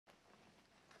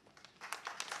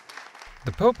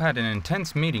The Pope had an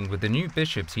intense meeting with the new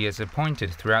bishops he has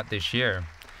appointed throughout this year.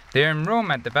 They are in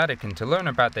Rome at the Vatican to learn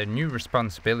about their new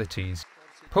responsibilities.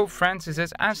 Pope Francis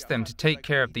has asked them to take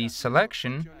care of the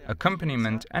selection,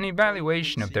 accompaniment and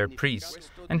evaluation of their priests,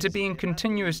 and to be in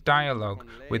continuous dialogue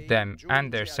with them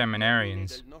and their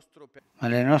seminarians. Ma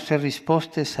le nostre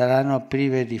risposte saranno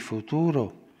prive di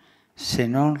futuro se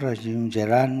non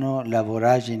raggiungeranno la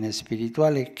voragine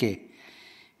spirituale che,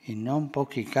 in non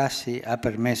pochi casi, ha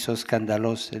permesso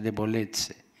scandalose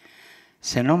debolezze,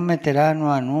 se non metteranno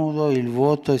a nudo il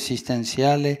vuoto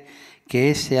esistenziale che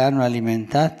esse hanno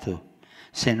alimentato,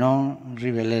 se non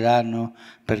riveleranno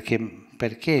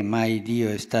perché mai Dio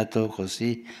è stato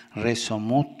così reso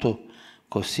muto,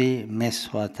 così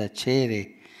messo a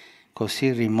tacere,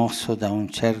 così rimosso da un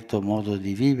certo modo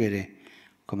di vivere,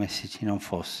 come se ci non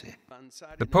fosse.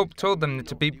 The Pope told them that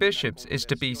to be bishops is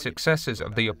to be successors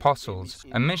of the apostles,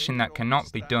 a mission that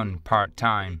cannot be done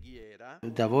part-time.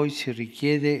 Da voi si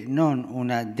richiede non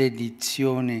una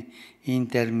dedizione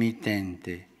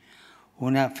intermittente,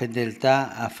 una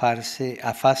fedeltà a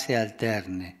fasi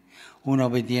alterne,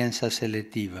 un'obbedienza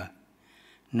selettiva.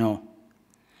 No,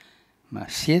 ma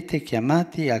siete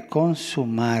chiamati a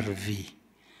consumarvi,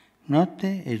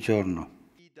 notte e giorno.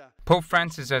 Pope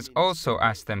Francis has also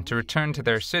asked them to return to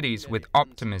their cities with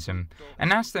optimism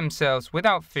and ask themselves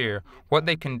without fear what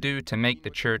they can do to make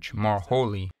the Church more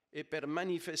holy.